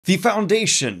The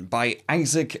Foundation by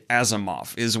Isaac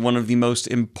Asimov is one of the most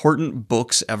important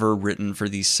books ever written for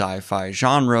the sci-fi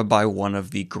genre by one of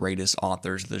the greatest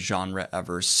authors the genre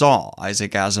ever saw.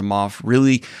 Isaac Asimov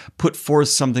really put forth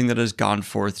something that has gone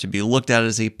forth to be looked at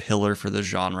as a pillar for the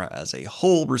genre as a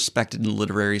whole, respected in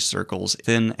literary circles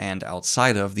within and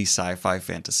outside of the sci-fi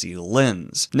fantasy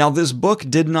lens. Now, this book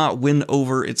did not win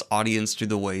over its audience through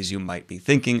the ways you might be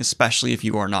thinking, especially if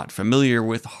you are not familiar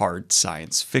with hard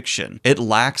science fiction. It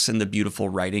lacks in the beautiful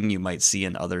writing you might see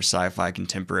in other sci-fi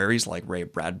contemporaries like Ray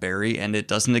Bradbury, and it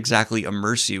doesn't exactly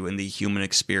immerse you in the human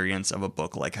experience of a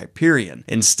book like Hyperion.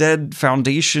 Instead,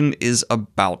 Foundation is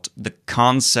about the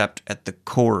concept at the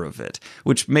core of it,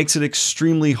 which makes it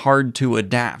extremely hard to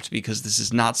adapt because this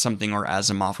is not something where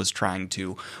Asimov was trying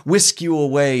to whisk you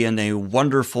away in a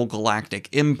wonderful galactic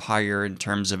empire in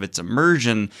terms of its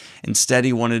immersion. Instead,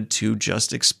 he wanted to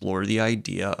just explore the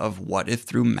idea of what if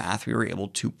through math we were able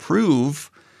to prove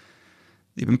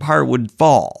the empire would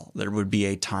fall. There would be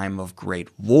a time of great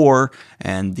war,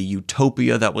 and the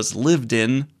utopia that was lived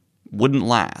in wouldn't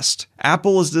last.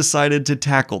 Apple has decided to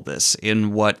tackle this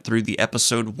in what, through the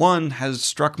episode 1, has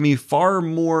struck me far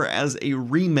more as a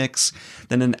remix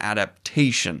than an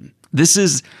adaptation. This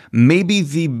is maybe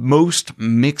the most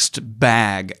mixed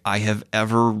bag I have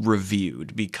ever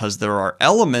reviewed, because there are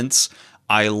elements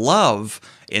I love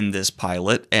in this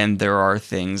pilot, and there are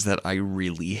things that I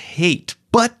really hate.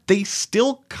 But they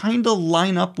still kind of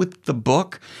line up with the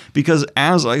book, because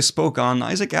as I spoke on,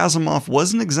 Isaac Asimov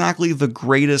wasn't exactly the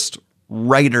greatest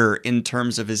writer in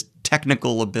terms of his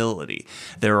technical ability.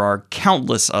 There are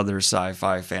countless other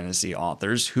sci-fi fantasy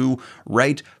authors who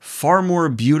write far more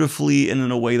beautifully and in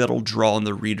a way that'll draw in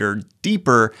the reader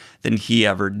deeper than he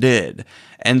ever did.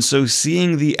 And so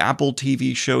seeing the Apple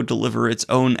TV show deliver its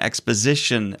own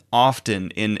exposition,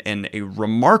 often in a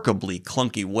remarkably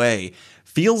clunky way,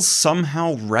 feels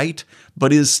somehow right,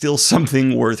 but is still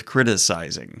something worth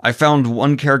criticizing. I found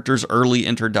one character's early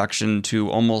introduction to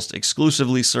almost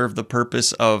exclusively serve the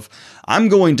purpose of, I'm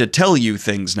going to tell you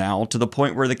things now, to the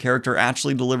point where the character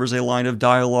actually delivers a line of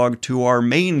dialogue to our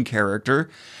main character.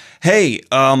 Hey,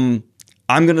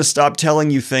 I'm gonna stop telling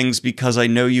you things because I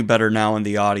know you better now and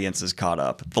the audience is caught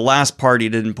up. The last part he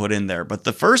didn't put in there, but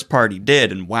the first part he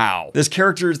did, and wow. This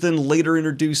character is then later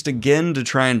introduced again to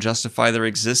try and justify their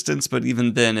existence, but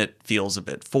even then it feels a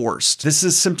bit forced. This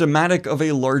is symptomatic of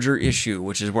a larger issue,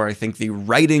 which is where I think the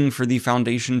writing for the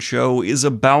Foundation show is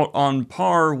about on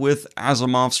par with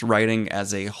Asimov's writing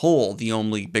as a whole. The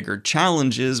only bigger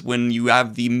challenge is when you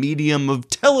have the medium of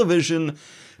television,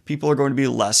 people are going to be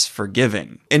less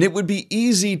forgiving. And it would be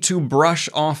easy to brush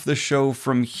off the show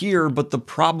from here, but the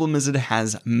problem is it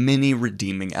has many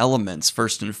redeeming elements.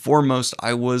 First and foremost,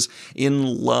 I was in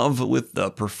love with the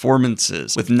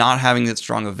performances. With not having that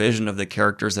strong a vision of the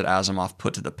characters that Asimov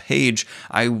put to the page,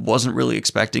 I wasn't really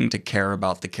expecting to care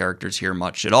about the characters here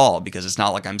much at all, because it's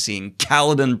not like I'm seeing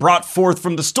Kaladin brought forth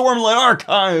from the Stormlight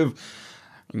Archive.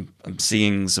 I'm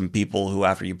seeing some people who,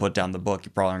 after you put down the book,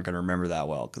 you probably aren't going to remember that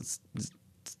well, because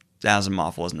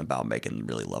Asimov wasn't about making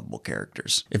really lovable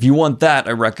characters. If you want that,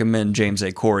 I recommend James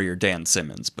A. Corey or Dan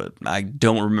Simmons, but I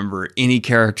don't remember any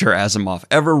character Asimov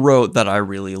ever wrote that I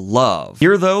really love.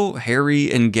 Here, though,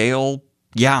 Harry and Gale,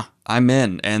 yeah, I'm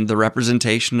in. And the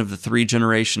representation of the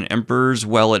 3-generation emperors,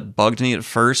 well, it bugged me at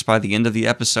first. By the end of the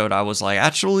episode, I was like,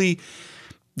 actually,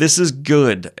 this is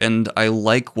good, and I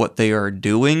like what they are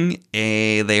doing.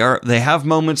 They have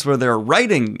moments where their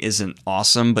writing isn't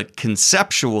awesome, but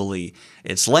conceptually,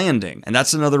 it's landing. And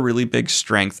that's another really big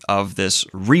strength of this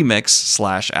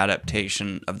remix /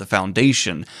 adaptation of the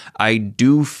Foundation. I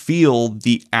do feel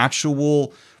the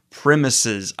actual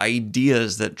premises,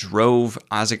 ideas that drove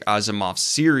Isaac Asimov's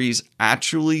series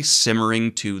actually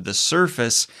simmering to the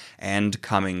surface and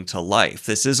coming to life.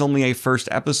 This is only a first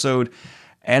episode,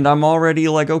 and I'm already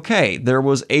like, okay, there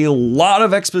was a lot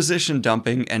of exposition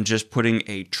dumping and just putting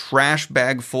a trash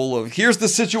bag full of, here's the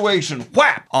situation,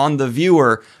 whap, on the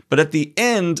viewer. But at the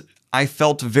end, I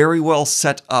felt very well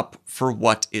set up for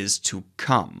what is to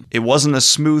come. It wasn't a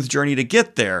smooth journey to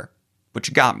get there, but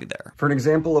you got me there. For an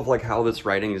example of like how this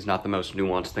writing is not the most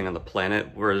nuanced thing on the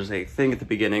planet, where there's a thing at the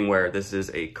beginning where this is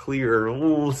a clear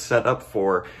setup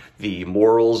for the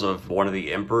morals of one of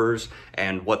the emperors,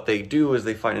 and what they do is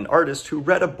they find an artist who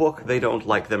read a book they don't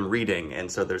like them reading, and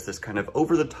so there's this kind of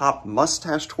over-the-top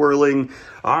mustache twirling,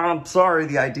 I'm sorry,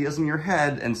 the idea's in your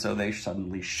head, and so they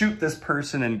suddenly shoot this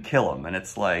person and kill him, and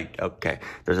it's like, okay,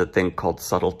 there's a thing called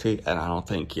subtlety, and I don't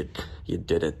think you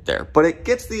did it there. But it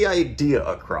gets the idea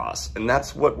across, and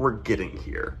that's what we're getting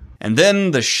here. And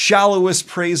then the shallowest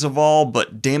praise of all,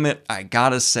 but damn it, I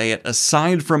gotta say it,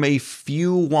 aside from a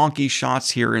few wonky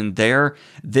shots here and there,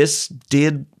 this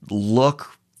did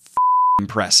look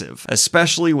impressive,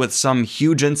 especially with some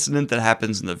huge incident that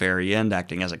happens in the very end,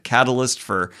 acting as a catalyst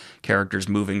for characters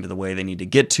moving to the way they need to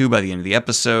get to by the end of the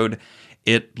episode.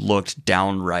 It looked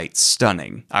downright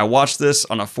stunning. I watched this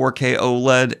on a 4K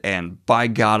OLED, and by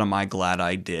God am I glad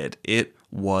I did. It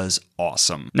was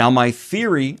awesome. Now, my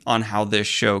theory on how this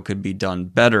show could be done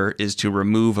better is to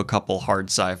remove a couple hard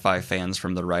sci-fi fans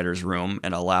from the writer's room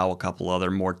and allow a couple other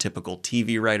more typical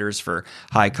TV writers for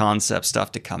high concept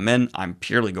stuff to come in. I'm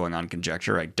purely going on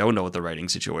conjecture. I don't know what the writing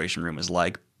situation room is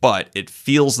like, but it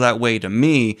feels that way to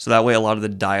me, so that way a lot of the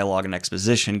dialogue and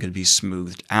exposition could be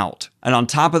smoothed out. And on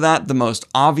top of that, the most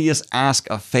obvious ask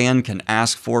a fan can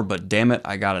ask for, but damn it,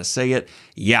 I gotta say it,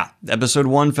 yeah, episode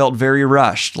 1 felt very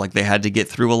rushed, like they had to get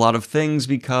through a lot of things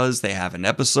because they have an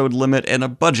episode limit and a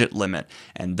budget limit,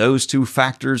 and those two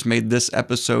factors made this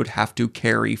episode have to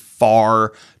carry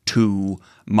far too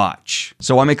much.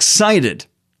 So I'm excited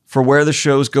for where the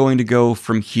show's going to go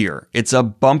from here. It's a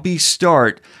bumpy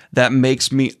start that makes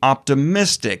me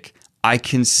optimistic I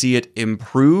can see it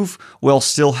improve while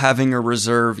still having a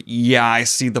reserve. Yeah, I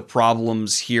see the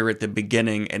problems here at the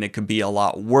beginning and it could be a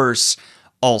lot worse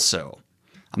also.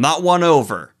 I'm not won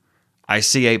over. I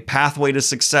see a pathway to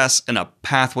success and a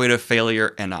pathway to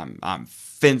failure, and I'm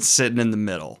sitting in the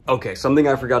middle. Okay, something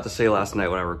I forgot to say last night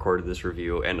when I recorded this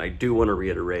review, and I do want to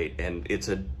reiterate, and it's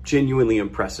a genuinely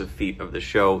impressive feat of the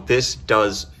show. This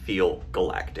does feel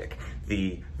galactic.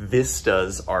 The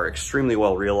vistas are extremely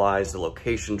well realized, the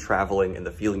location traveling and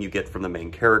the feeling you get from the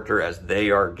main character as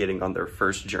they are getting on their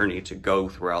first journey to go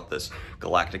throughout this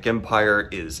galactic empire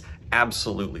is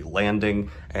absolutely landing,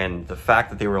 and the fact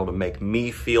that they were able to make me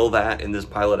feel that in this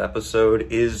pilot episode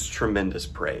is tremendous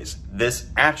praise. This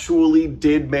actually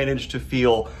did manage to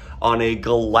feel on a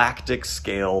galactic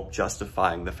scale,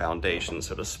 justifying the foundation.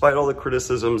 So despite all the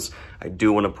criticisms, I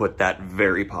do want to put that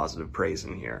very positive praise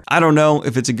in here. I don't know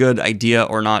if it's a good idea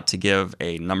or not to give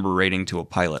a number rating to a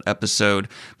pilot episode,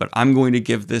 but I'm going to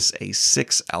give this a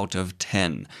 6 out of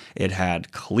 10. It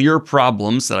had clear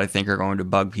problems that I think are going to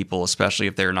bug people, especially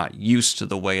if they're not used to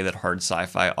the way that hard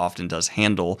sci-fi often does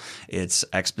handle its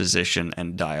exposition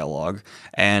and dialogue.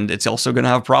 And it's also going to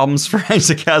have problems for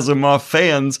Isaac Asimov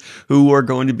fans who are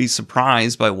going to be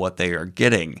surprised by what they are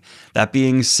getting. That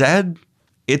being said,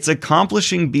 it's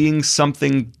accomplishing being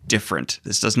something different.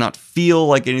 This does not feel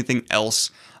like anything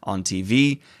else on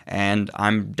TV, and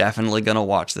I'm definitely going to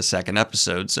watch the second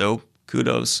episode, so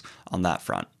kudos on that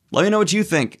front. Let me know what you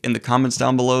think in the comments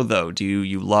down below, though. Do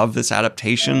you love this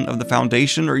adaptation of The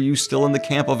Foundation, or are you still in the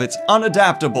camp of it's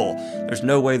unadaptable? There's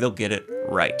no way they'll get it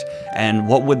right. And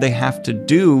what would they have to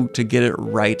do to get it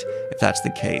right if that's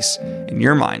the case in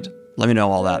your mind? Let me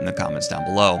know all that in the comments down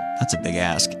below. That's a big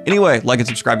ask. Anyway, like and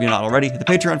subscribe if you're not already. Hit the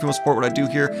Patreon if you want to support what I do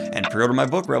here, and pre-order my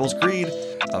book, Rebels Creed,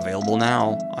 available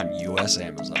now on US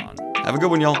Amazon. Have a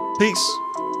good one, y'all. Peace.